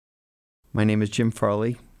My name is Jim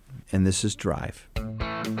Farley, and this is Drive.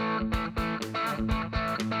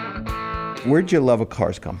 Where'd your love of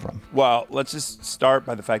cars come from? Well, let's just start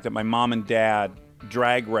by the fact that my mom and dad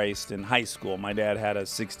drag raced in high school. My dad had a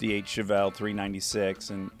 68 Chevelle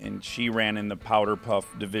 396, and she ran in the powder puff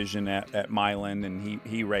division at Milan, and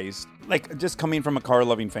he raced. Like, just coming from a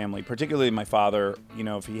car-loving family, particularly my father, you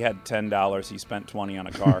know, if he had $10, he spent $20 on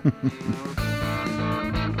a car.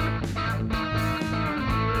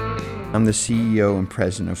 I'm the CEO and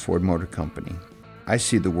president of Ford Motor Company. I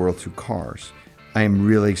see the world through cars. I am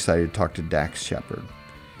really excited to talk to Dax Shepard.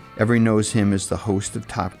 Everyone knows him as the host of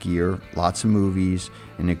Top Gear, lots of movies,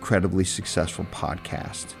 and an incredibly successful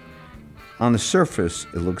podcast. On the surface,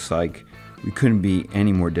 it looks like we couldn't be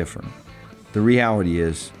any more different. The reality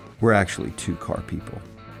is, we're actually two car people.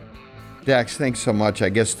 Dax, thanks so much. I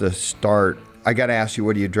guess to start, I got to ask you,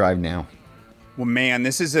 what do you drive now? Well, man,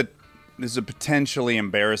 this is a potentially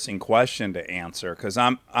embarrassing question to answer because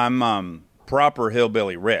I'm proper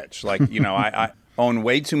hillbilly rich. Like, you know, I own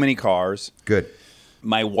way too many cars. Good.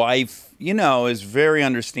 My wife, you know, is very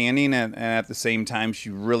understanding, and at the same time,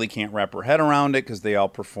 she really can't wrap her head around it because they all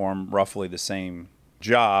perform roughly the same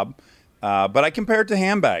job. But I compare it to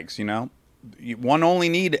handbags, you know. One only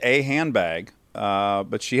need a handbag,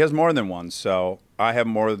 but she has more than one, so I have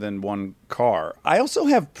more than one car. I also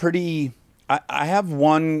have I have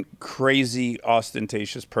one crazy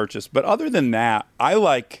ostentatious purchase, but other than that, I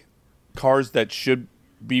like cars that should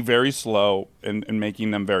be very slow and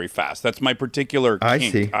making them very fast. That's my particular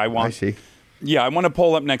kink. I see. Yeah, I want to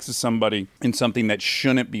pull up next to somebody in something that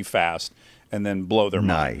shouldn't be fast and then blow their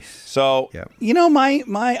mind. Nice. So, You know,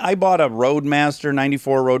 I bought a Roadmaster,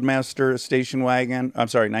 94 Roadmaster station wagon. I'm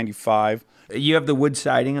sorry, 95. You have the wood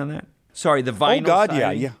siding on that? Sorry, the vinyl Oh, God,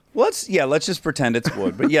 siding? yeah. Let's just pretend it's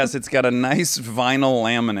wood. But yes, it's got a nice vinyl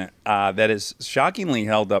laminate that is shockingly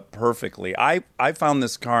held up perfectly. I found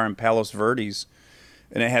this car in Palos Verdes,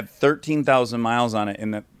 and it had 13,000 miles on it.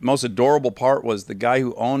 And the most adorable part was the guy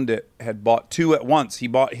who owned it had bought two at once. He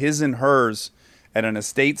bought his and hers at an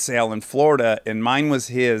estate sale in Florida, and mine was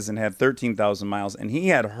his and had 13,000 miles. And he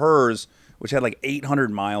had hers, which had like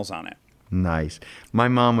 800 miles on it. Nice. My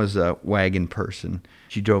mom was a wagon person.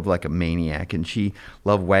 She drove like a maniac, and she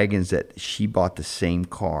loved wagons that she bought the same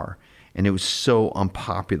car. And it was so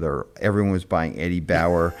unpopular. Everyone was buying Eddie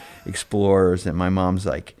Bauer Explorers, and my mom's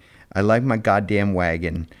like, I like my goddamn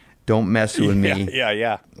wagon. Don't mess with me.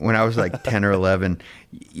 Yeah. When I was like 10 or 11,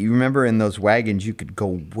 you remember in those wagons, you could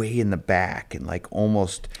go way in the back and like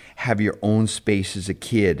almost have your own space as a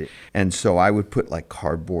kid. And so I would put like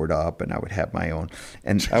cardboard up and I would have my own.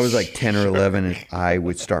 And I was like 10 or 11 and I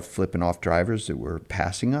would start flipping off drivers that were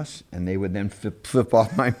passing us. And they would then flip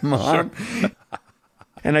off my mom.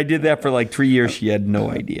 And I did that for like 3 years. She had no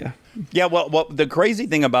idea. Yeah, well, the crazy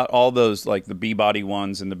thing about all those, like the B-body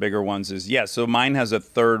ones and the bigger ones is, so mine has a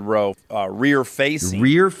third row rear-facing.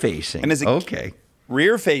 Rear-facing, and okay.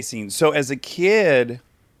 Rear-facing. So as a kid,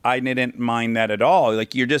 I didn't mind that at all.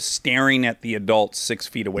 Like, you're just staring at the adult 6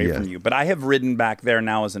 feet away from you. But I have ridden back there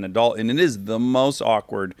now as an adult, and it is the most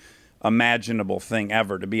awkward imaginable thing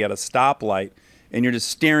ever to be at a stoplight, and you're just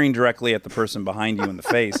staring directly at the person behind you in the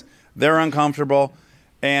face. They're uncomfortable.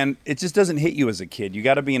 And it just doesn't hit you as a kid. You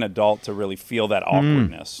got to be an adult to really feel that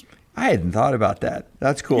awkwardness. I hadn't thought about that.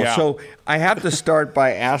 That's cool. Yeah. So I have to start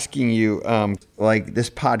by asking you, like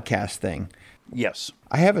this podcast thing. Yes.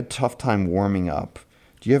 I have a tough time warming up.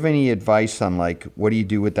 Do you have any advice on like what do you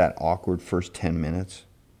do with that awkward first 10 minutes?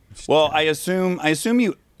 Well, I assume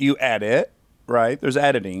you edit, right? There's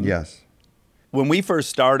editing. Yes. When we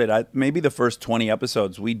first started, maybe the first 20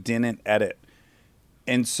 episodes, we didn't edit.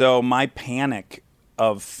 And so my panic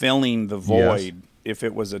of filling the void, if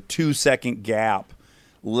it was a 2-second gap,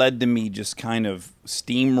 led to me just kind of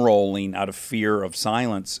steamrolling out of fear of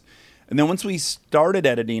silence. And then once we started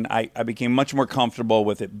editing, I became much more comfortable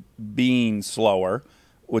with it being slower,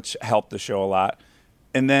 which helped the show a lot.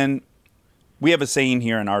 And then we have a saying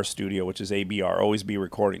here in our studio, which is ABR, always be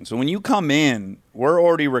recording. So when you come in, we're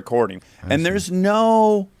already recording. And there's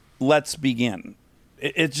no let's begin.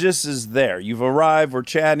 It just is there. You've arrived. We're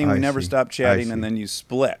chatting. We never stop chatting, and then you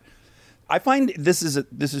split. I find this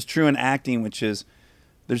is true in acting, which is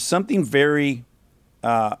there's something very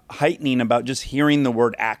heightening about just hearing the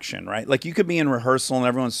word action, right? Like you could be in rehearsal and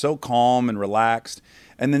everyone's so calm and relaxed,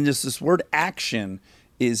 and then just this word action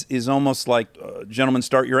is almost like gentlemen,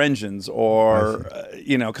 start your engines, or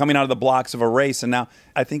coming out of the blocks of a race. And now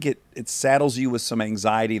I think it saddles you with some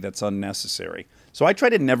anxiety that's unnecessary. So I try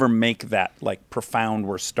to never make that like profound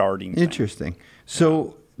we're starting thing. Interesting.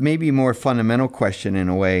 So maybe a more fundamental question in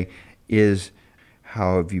a way is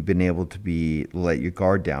how have you been able to let your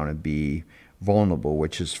guard down and be vulnerable,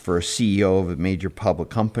 which is for a CEO of a major public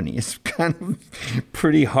company. It's kind of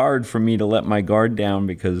pretty hard for me to let my guard down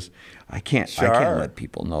because I can't let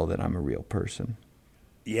people know that I'm a real person.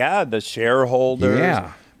 Yeah, the shareholders.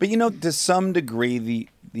 Yeah. But to some degree,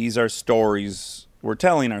 these are stories we're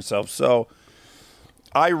telling ourselves. So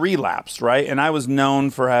I relapsed, right? And I was known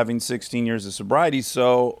for having 16 years of sobriety.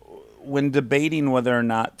 So when debating whether or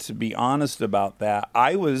not to be honest about that,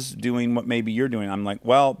 I was doing what maybe you're doing. I'm like,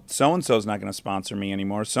 well, so-and-so's not going to sponsor me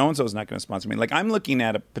anymore. So-and-so's not going to sponsor me. Like, I'm looking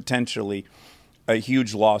at potentially a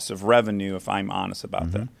huge loss of revenue if I'm honest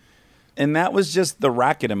about that. And that was just the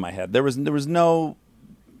racket in my head. There was no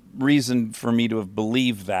reason for me to have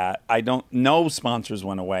believed that. No sponsors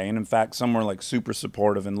went away. And in fact, some were like super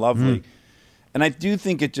supportive and lovely. And I do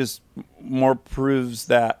think it just more proves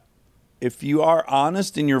that if you are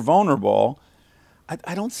honest and you're vulnerable,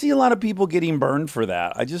 I don't see a lot of people getting burned for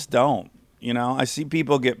that. I just don't. I see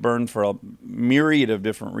people get burned for a myriad of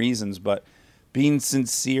different reasons, but being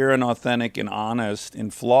sincere and authentic and honest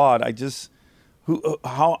and flawed,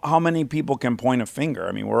 how many people can point a finger?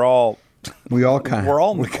 I mean, we're all in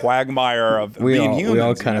the quagmire of being humans. We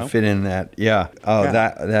all kind of fit in that. Yeah. Oh,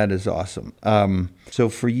 yeah. That is awesome. So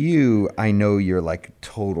for you, I know you're like a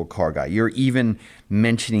total car guy. You're even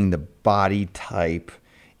mentioning the body type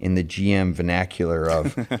in the GM vernacular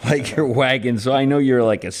of like your wagon. So I know you're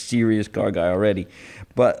like a serious car guy already.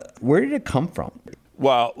 But where did it come from?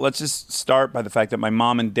 Well, let's just start by the fact that my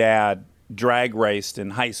mom and dad drag raced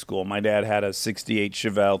in high school. My dad had a 68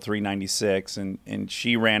 Chevelle 396, and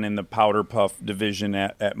she ran in the powder puff division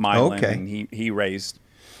at Milan, and he raced.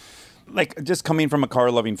 Like, just coming from a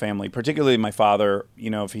car-loving family, particularly my father,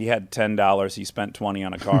 if he had $10, he spent $20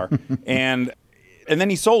 on a car. and then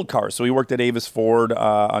he sold cars. So he worked at Avis Ford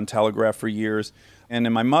on Telegraph for years. And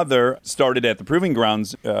then my mother started at the Proving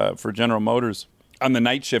Grounds for General Motors on the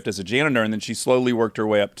night shift as a janitor, and then she slowly worked her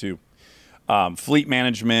way up to fleet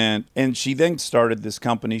management. And she then started this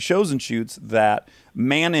company, Shows and Shoots, that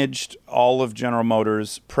managed all of General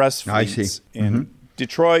Motors' press fleets in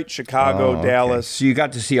Detroit, Chicago, Dallas. So you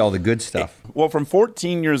got to see all the good stuff. Well, from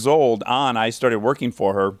 14 years old on, I started working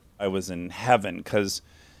for her. I was in heaven because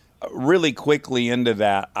really quickly into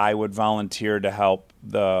that, I would volunteer to help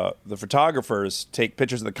the photographers take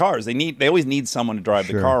pictures of the cars. They always need someone to drive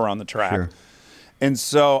the car around the track. Sure. And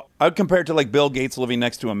so I would compare it to like Bill Gates living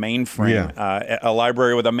next to a mainframe, a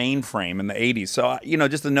library with a mainframe in the 80s. So,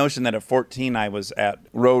 just the notion that at 14 I was at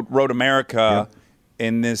Road America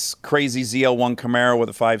in this crazy ZL1 Camaro with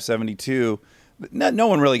a 572. No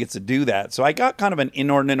one really gets to do that. So I got kind of an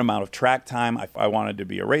inordinate amount of track time. I wanted to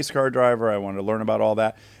be a race car driver. I wanted to learn about all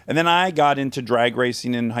that. And then I got into drag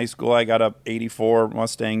racing in high school. I got a 84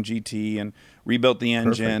 Mustang GT and rebuilt the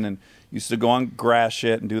engine and used to go on grass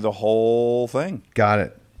shit and do the whole thing. Got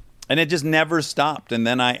it. And it just never stopped. And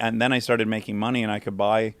then I started making money, and I could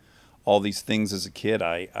buy all these things as a kid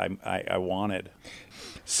I wanted.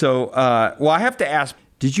 So, I have to ask,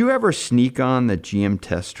 did you ever sneak on the GM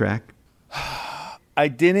test track? I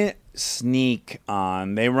didn't sneak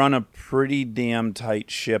on. They run a pretty damn tight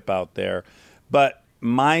ship out there. But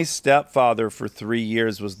my stepfather for 3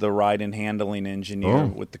 years was the ride and handling engineer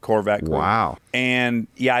with the Corvette group. Wow. And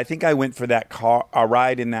I think I went for a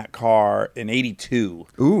ride in that car in 82.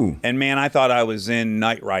 Ooh. And man, I thought I was in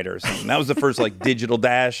Knight Rider or something. That was the first like digital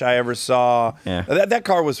dash I ever saw. Yeah. That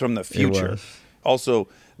car was from the future. It was. Also,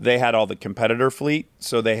 they had all the competitor fleet.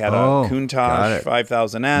 So they had a Countach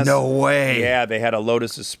 5000S. No way. Yeah, they had a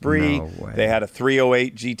Lotus Esprit. No way. They had a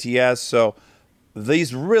 308 GTS. So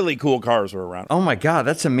these really cool cars were around. Oh my God,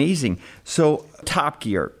 that's amazing. So Top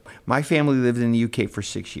Gear, my family lived in the UK for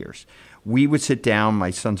 6 years. We would sit down,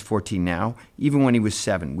 my son's 14 now, even when he was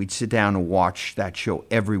 7, we'd sit down and watch that show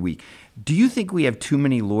every week. Do you think we have too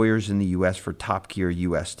many lawyers in the US for Top Gear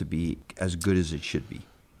US to be as good as it should be?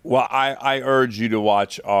 Well, I urge you to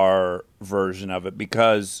watch our version of it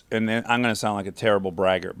because, and then I'm going to sound like a terrible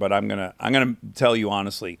braggart, but I'm going to tell you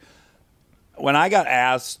honestly. When I got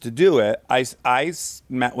asked to do it, I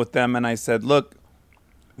met with them and I said, look,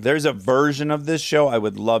 there's a version of this show I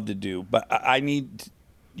would love to do, but I need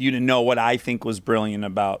you to know what I think was brilliant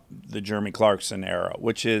about the Jeremy Clarkson era,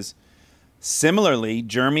 which is similarly,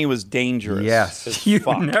 Jeremy was dangerous. Yes, you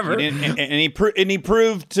never, and he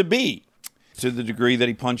proved to be. To the degree that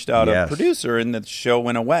he punched out a producer and the show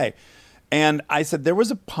went away. And I said there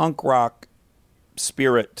was a punk rock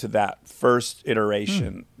spirit to that first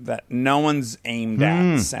iteration that no one's aimed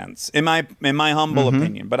at since, in my humble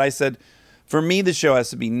opinion. But I said, for me, the show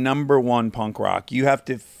has to be number one punk rock. You have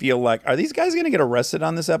to feel like, are these guys going to get arrested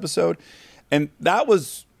on this episode? And that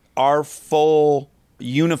was our full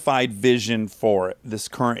unified vision for it, this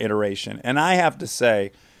current iteration. And I have to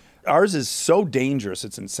say, ours is so dangerous,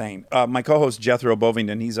 it's insane. My co-host Jethro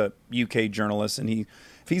Bovingdon, he's a UK journalist, and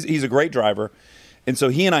he's a great driver. And so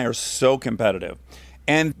he and I are so competitive.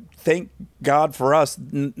 And thank God for us,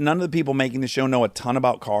 none of the people making the show know a ton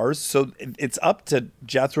about cars. So it's up to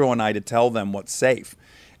Jethro and I to tell them what's safe.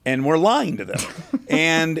 And we're lying to them.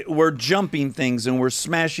 And we're jumping things, and we're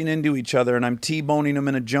smashing into each other, and I'm T-boning them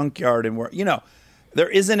in a junkyard. And there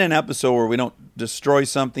isn't an episode where we don't destroy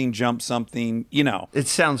something, jump something, It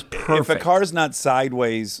sounds perfect. If a car's not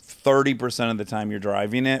sideways 30% of the time you're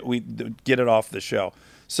driving it, we get it off the show.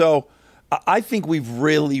 So I think we've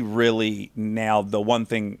really, really nailed the one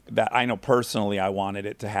thing that I know personally I wanted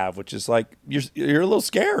it to have, which is like you're a little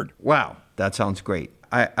scared. Wow, that sounds great.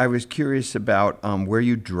 I was curious about where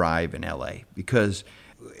you drive in L.A. because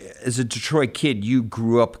as a Detroit kid, you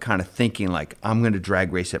grew up kind of thinking like, I'm going to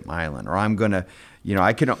drag race at Milan, or I'm going to,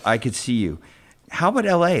 I could see you. How about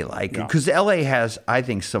L.A.? Because L.A. has, I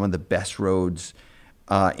think, some of the best roads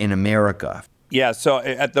in America. Yeah, so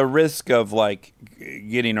at the risk of like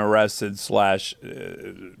getting arrested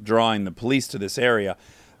 / drawing the police to this area,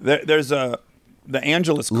 there's the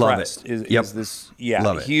Angeles Crest is this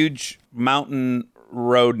huge mountain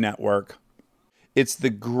road network. It's the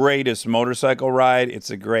greatest motorcycle ride.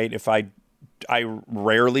 I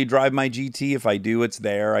rarely drive my GT. If I do, it's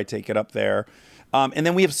there. I take it up there. And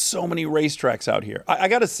then we have so many racetracks out here. I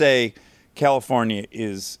got to say, California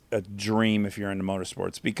is a dream if you're into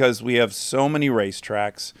motorsports because we have so many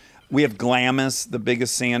racetracks. We have Glamis, the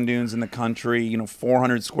biggest sand dunes in the country,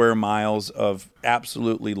 400 square miles of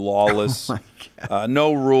absolutely lawless,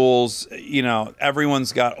 no rules.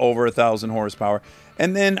 Everyone's got over 1,000 horsepower.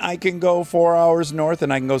 And then I can go 4 hours north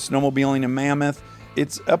and I can go snowmobiling in Mammoth.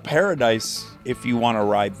 It's a paradise if you want to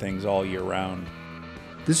ride things all year round.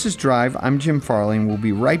 This is Drive. I'm Jim Farley, and we'll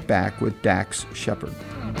be right back with Dax Shepard.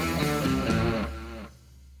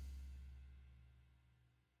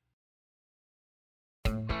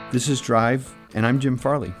 This is Drive, and I'm Jim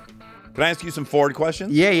Farley. Can I ask you some Ford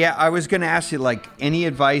questions? Yeah. I was going to ask you, any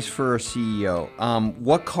advice for a CEO?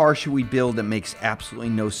 What car should we build that makes absolutely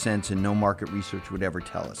no sense and no market research would ever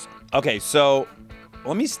tell us? Okay, so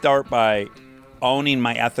let me start by owning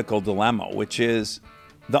my ethical dilemma, which is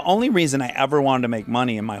the only reason I ever wanted to make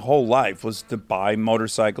money in my whole life was to buy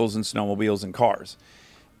motorcycles and snowmobiles and cars.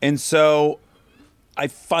 And so I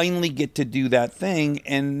finally get to do that thing,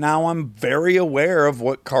 and now I'm very aware of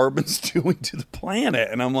what carbon's doing to the planet.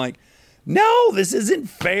 And I'm like, no, this isn't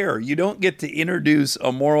fair. You don't get to introduce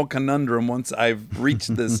a moral conundrum once I've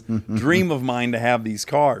reached this dream of mine to have these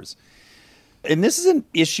cars. And this is an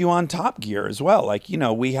issue on Top Gear as well.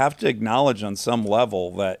 We have to acknowledge on some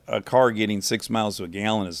level that a car getting 6 miles to a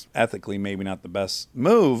gallon is ethically maybe not the best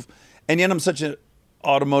move. And yet I'm such an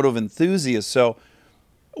automotive enthusiast. So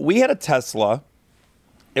we had a Tesla.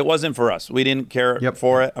 It wasn't for us. We didn't care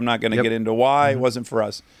for it. I'm not going to get into why. It wasn't for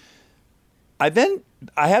us. I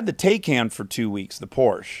had the Taycan for 2 weeks, the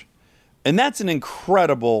Porsche. And that's an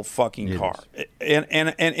incredible fucking car. And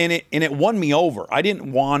it won me over. I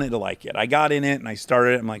didn't want it to like it. I got in it and I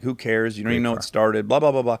started it. I'm like, who cares? You don't even know it started. Blah,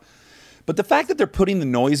 blah, blah, blah. But the fact that they're putting the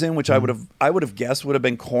noise in, which I would have guessed would have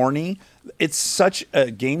been corny, it's such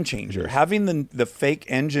a game changer. Having the fake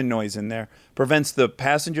engine noise in there prevents the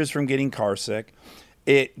passengers from getting car sick.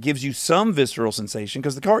 It gives you some visceral sensation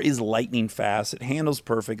because the car is lightning fast. It handles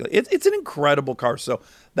perfectly. It's an incredible car. So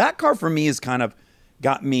that car for me has kind of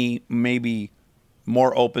got me maybe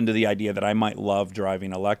more open to the idea that I might love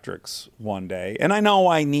driving electrics one day. And I know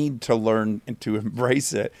I need to learn to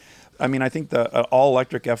embrace it. I mean, I think the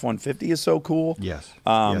all-electric F-150 is so cool. Yes.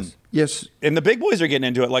 Yes. And the big boys are getting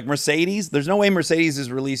into it. Like Mercedes, there's no way Mercedes is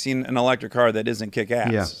releasing an electric car that isn't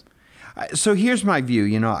kick-ass. Yeah. So here's my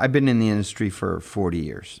view. I've been in the industry for 40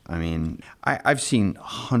 years. I mean, I've seen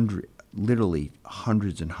literally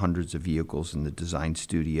hundreds and hundreds of vehicles in the design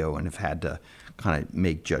studio and have had to kind of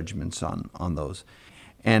make judgments on those.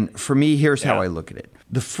 And for me, here's how I look at it.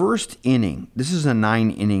 The first inning, this is at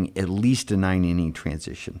least a 9-inning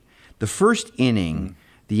transition. The first inning,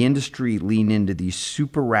 the industry leaned into these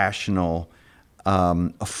super rational,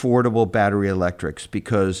 affordable battery electrics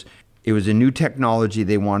because it was a new technology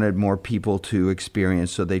they wanted more people to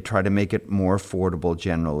experience, so they tried to make it more affordable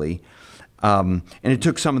generally. And it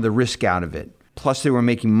took some of the risk out of it. Plus, they were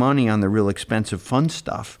making money on the real expensive fun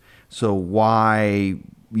stuff. So why,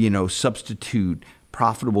 substitute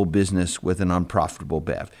profitable business with an unprofitable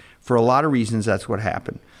BEV? For a lot of reasons, that's what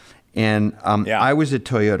happened. And I was at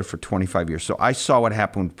Toyota for 25 years, so I saw what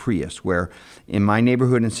happened with Prius, where in my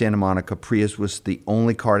neighborhood in Santa Monica, Prius was the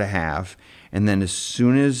only car to have. And then as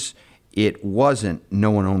soon as it wasn't,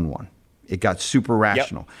 no one owned one. It got super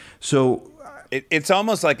rational. Yep. So it's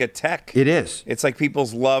almost like a tech. it is. It's like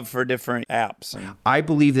people's love for different apps. I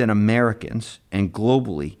believe that Americans and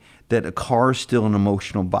globally that a car is still an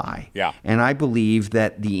emotional buy. Yeah. And I believe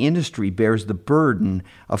that the industry bears the burden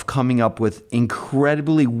of coming up with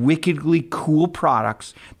incredibly, wickedly cool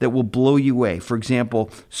products that will blow you away. For example,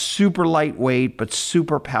 super lightweight but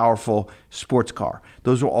super powerful sports car.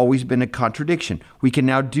 Those have always been a contradiction. We can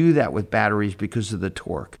now do that with batteries because of the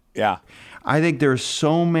torque. Yeah. I think there are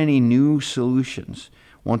so many new solutions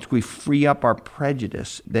once we free up our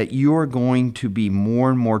prejudice that you're going to be more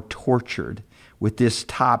and more tortured with this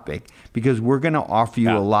topic because we're going to offer you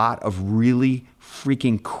a lot of really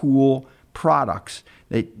freaking cool products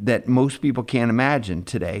that most people can't imagine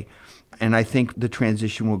today. And I think the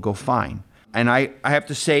transition will go fine. And I have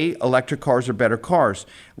to say, electric cars are better cars,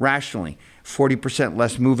 rationally. 40%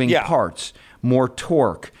 less moving parts, more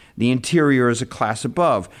torque. The interior is a class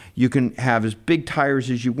above. You can have as big tires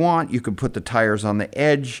as you want. You can put the tires on the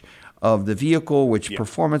edge of the vehicle, which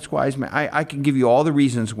performance-wise, I can give you all the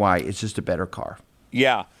reasons why it's just a better car.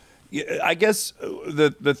 Yeah. I guess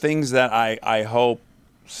the things that I hope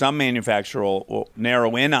some manufacturer will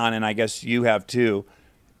narrow in on, and I guess you have too,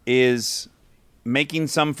 is making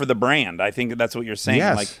some for the brand. I think that's what you're saying.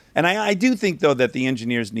 Yes. And I do think, though, that the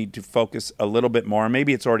engineers need to focus a little bit more, and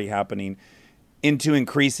maybe it's already happening, into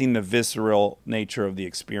increasing the visceral nature of the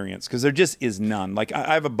experience, because there just is none. Like,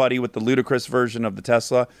 I have a buddy with the ludicrous version of the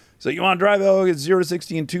Tesla. So you want to drive, it's 0 to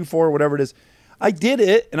 60 in 2.4, whatever it is. I did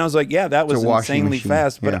it, and I was like, yeah, that was insanely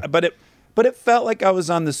fast. But it felt like I was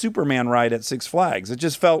on the Superman ride at Six Flags. It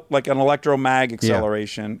just felt like an electromag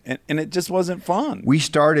acceleration, and it just wasn't fun. We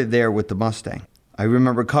started there with the Mustang. I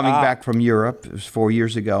remember coming back from Europe, it was 4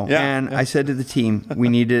 years ago, I said to the team, we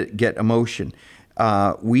need to get emotion.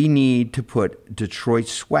 We need to put Detroit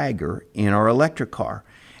swagger in our electric car.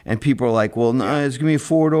 And people are like, well, no, it's going to be a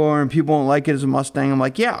four-door and people won't like it as a Mustang. I'm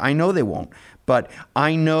like, yeah, I know they won't. But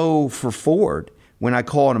I know for Ford, when I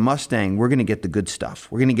call it a Mustang, we're going to get the good stuff.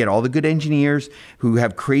 We're going to get all the good engineers who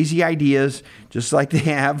have crazy ideas, just like they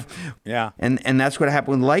have. Yeah. And that's what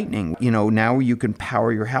happened with Lightning. You know, now you can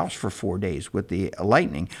power your house for 4 days with the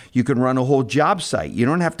Lightning. You can run a whole job site. You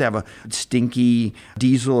don't have to have a stinky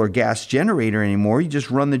diesel or gas generator anymore. You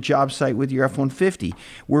just run the job site with your F-150.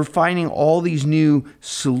 We're finding all these new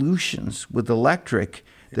solutions with electric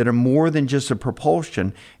that are more than just a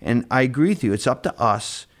propulsion. And I agree with you. It's up to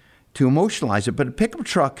us to emotionalize it. But a pickup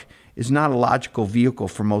truck is not a logical vehicle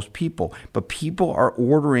for most people. But people are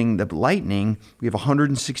ordering the Lightning. We have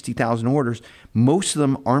 160,000 orders. Most of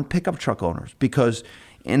them aren't pickup truck owners because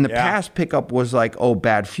in the past, pickup was like, oh,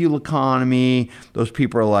 bad fuel economy. Those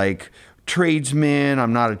people are like, tradesmen,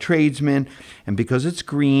 I'm not a tradesman. And because it's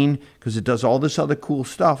green, because it does all this other cool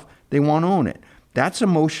stuff, they want to own it. That's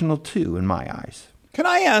emotional too, in my eyes. Can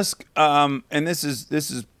I ask, and this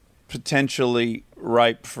is potentially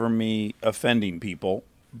ripe for me offending people,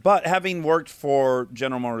 but having worked for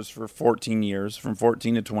General Motors for 14 years, from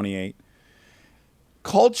 14 to 28,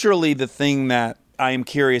 culturally the thing that I am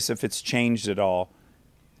curious if it's changed at all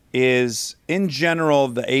is, in general,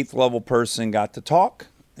 the 8th level person got to talk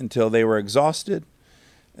until they were exhausted,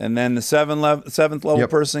 and then the 7th level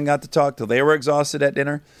person got to talk till they were exhausted at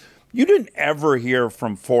dinner. You didn't ever hear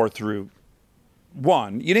from 4 through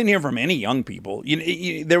 1. You didn't hear from any young people.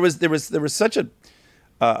 There was such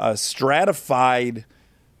a stratified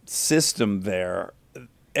system there,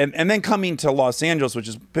 and then coming to Los Angeles, which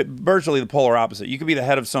is virtually the polar opposite. You could be the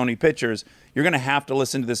head of Sony Pictures. You're going to have to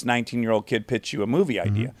listen to this 19-year-old kid pitch you a movie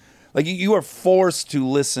idea. Mm-hmm. Like, you are forced to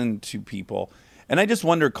listen to people, and I just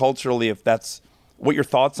wonder culturally if that's what your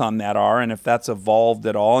thoughts on that are, and if that's evolved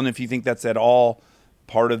at all, and if you think that's at all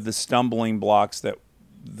part of the stumbling blocks that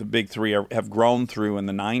the big three have grown through in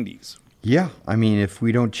the 90s. Yeah. I mean, if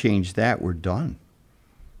we don't change that, we're done.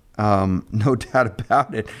 No doubt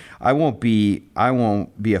about it. I won't be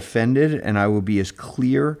offended, and I will be as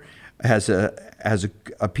clear as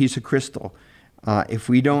a piece of crystal. If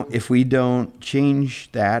we don't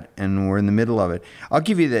change that, and we're in the middle of it. I'll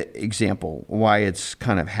give you the example why it's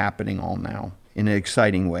kind of happening all now in an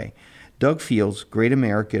exciting way. Doug Fields, great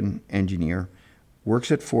American engineer,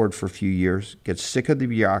 works at Ford for a few years, gets sick of the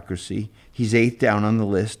bureaucracy. He's 8th down on the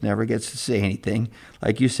list, never gets to say anything.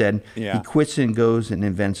 Like you said, he quits and goes and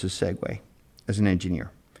invents a Segway as an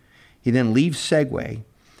engineer. He then leaves Segway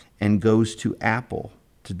and goes to Apple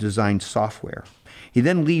to design software. He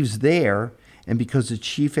then leaves there, and because the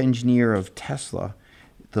chief engineer of Tesla,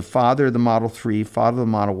 the father of the Model 3, father of the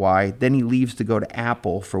Model Y, then he leaves to go to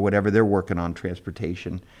Apple for whatever they're working on,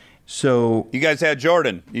 transportation. So you guys had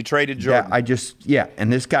Jordan. You traded Jordan.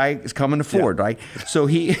 And this guy is coming to Ford, right? So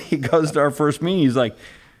he goes to our first meeting. He's like,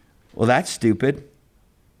 well, that's stupid.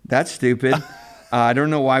 That's stupid. I don't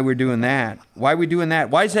know why we're doing that. Why are we doing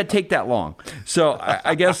that? Why does that take that long? So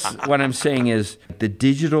I guess what I'm saying is the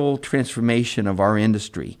digital transformation of our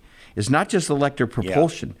industry is not just electric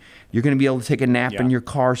propulsion. Yeah. You're going to be able to take a nap in your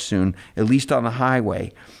car soon, at least on the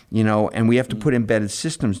highway, and we have to put embedded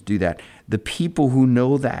systems to do that. The people who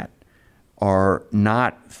know that are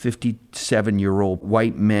not 57-year-old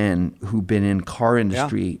white men who've been in car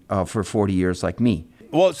industry for 40 years like me.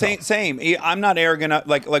 Well, same. I'm not arrogant.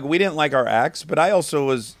 Like we didn't like our ex, but I also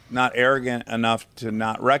was not arrogant enough to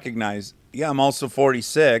not recognize, I'm also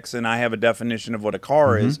 46 and I have a definition of what a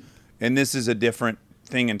car is, and this is a different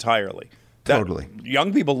thing entirely. Totally.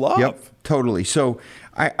 Young people love. Yep, totally. So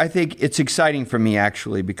I think it's exciting for me,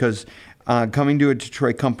 actually, because coming to a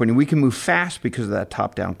Detroit company, we can move fast because of that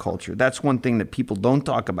top-down culture. That's one thing that people don't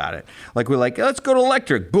talk about it. Like, we're like, let's go to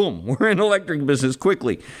electric. Boom, we're in electric business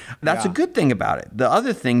quickly. That's a good thing about it. The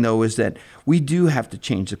other thing, though, is that we do have to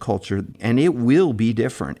change the culture, and it will be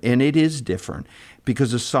different, and it is different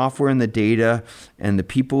because the software and the data and the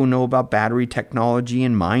people who know about battery technology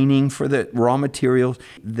and mining for the raw materials,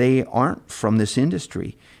 they aren't from this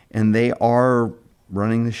industry, and they are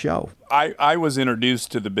running the show. I was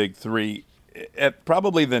introduced to the big three at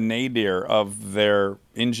probably the nadir of their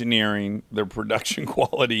engineering, their production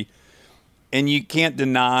quality. And you can't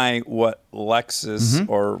deny what Lexus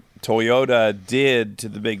or Toyota did to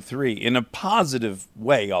the big three in a positive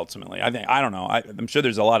way, ultimately. I don't know. I'm sure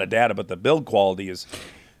there's a lot of data, but the build quality has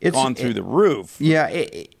gone through the roof. Yeah.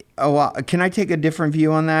 Can I take a different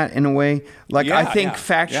view on that in a way? I think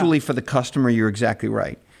factually for the customer, you're exactly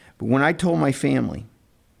right. But when I told my family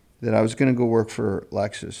that I was going to go work for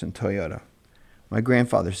Lexus and Toyota, my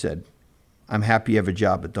grandfather said, I'm happy you have a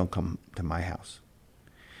job, but don't come to my house.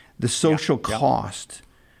 The social cost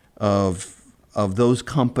of those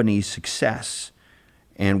companies' success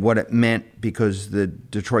and what it meant because the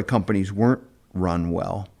Detroit companies weren't run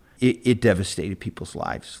well, it devastated people's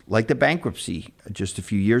lives. Like the bankruptcy just a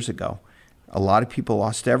few years ago. A lot of people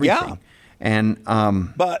lost everything. Yeah. And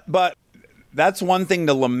But that's one thing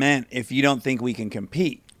to lament if you don't think we can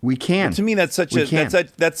compete. We can. But to me, that's such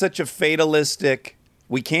a fatalistic.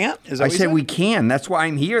 We can't. Is that I said we can. That's why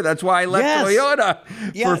I'm here. That's why I left Toyota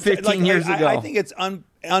for 15 years ago. I think it's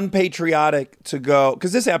unpatriotic to go,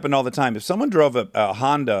 because this happened all the time. If someone drove a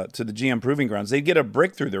Honda to the GM Proving Grounds, they'd get a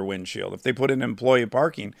brick through their windshield if they put in employee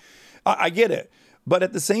parking. I get it, but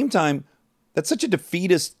at the same time, that's such a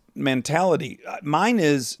defeatist mentality. Mine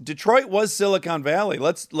is Detroit was Silicon Valley.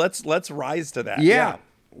 Let's rise to that. Yeah,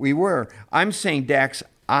 we were. I'm saying, Dax,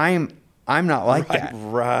 I'm not like that.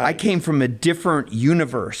 Right. I came from a different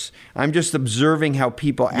universe. I'm just observing how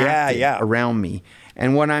people acted around me.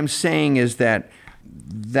 And what I'm saying is that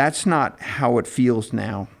that's not how it feels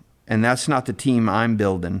now. And that's not the team I'm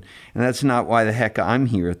building. And that's not why the heck I'm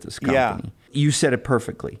here at this company. Yeah. You said it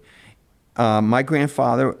perfectly. My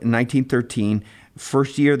grandfather, in 1913,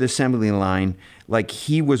 first year of the assembly line, like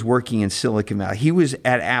he was working in Silicon Valley. He was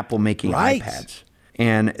at Apple making iPads.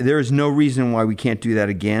 And there is no reason why we can't do that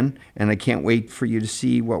again. And I can't wait for you to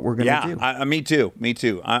see what we're going to do. Yeah, me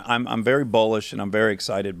too. I'm very bullish and I'm very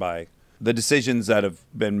excited by the decisions that have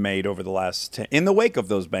been made over the last in the wake of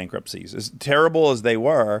those bankruptcies. As terrible as they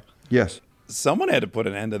were, yes, someone had to put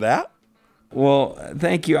an end to that. Well,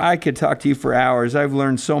 thank you. I could talk to you for hours. I've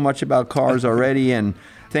learned so much about cars already, and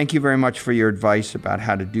thank you very much for your advice about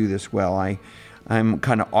how to do this well. I'm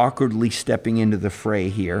kind of awkwardly stepping into the fray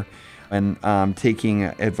here. And taking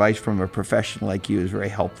advice from a professional like you is very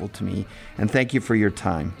helpful to me. And thank you for your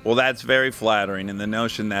time. Well, that's very flattering. And the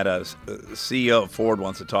notion that a CEO of Ford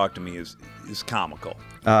wants to talk to me is comical.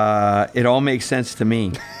 It all makes sense to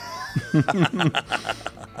me.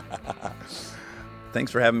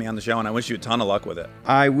 Thanks for having me on the show, and I wish you a ton of luck with it.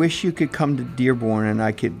 I wish you could come to Dearborn and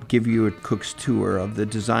I could give you a cook's tour of the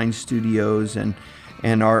design studios and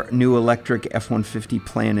our new electric F-150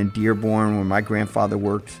 plant in Dearborn, where my grandfather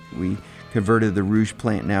worked. We converted the Rouge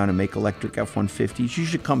plant now to make electric F-150s. You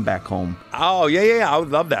should come back home. Oh, yeah. I would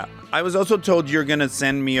love that. I was also told you're going to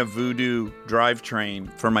send me a Voodoo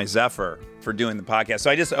drivetrain for my Zephyr for doing the podcast. So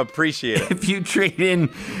I just appreciate it. If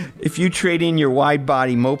you trade in your wide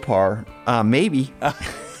body Mopar, maybe.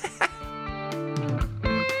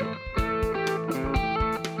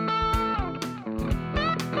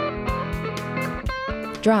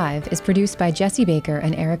 Drive is produced by Jesse Baker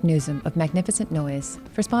and Eric Newsom of Magnificent Noise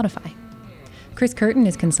for Spotify. Chris Curtin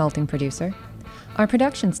is consulting producer. Our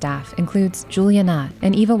production staff includes Julia Knott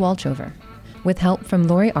and Eva Walchover, with help from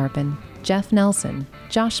Lori Arpin, Jeff Nelson,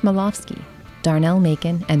 Josh Malofsky, Darnell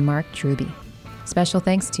Macon, and Mark Truby. Special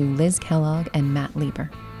thanks to Liz Kellogg and Matt Lieber.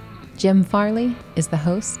 Jim Farley is the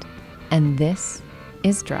host, and this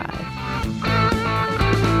is Drive.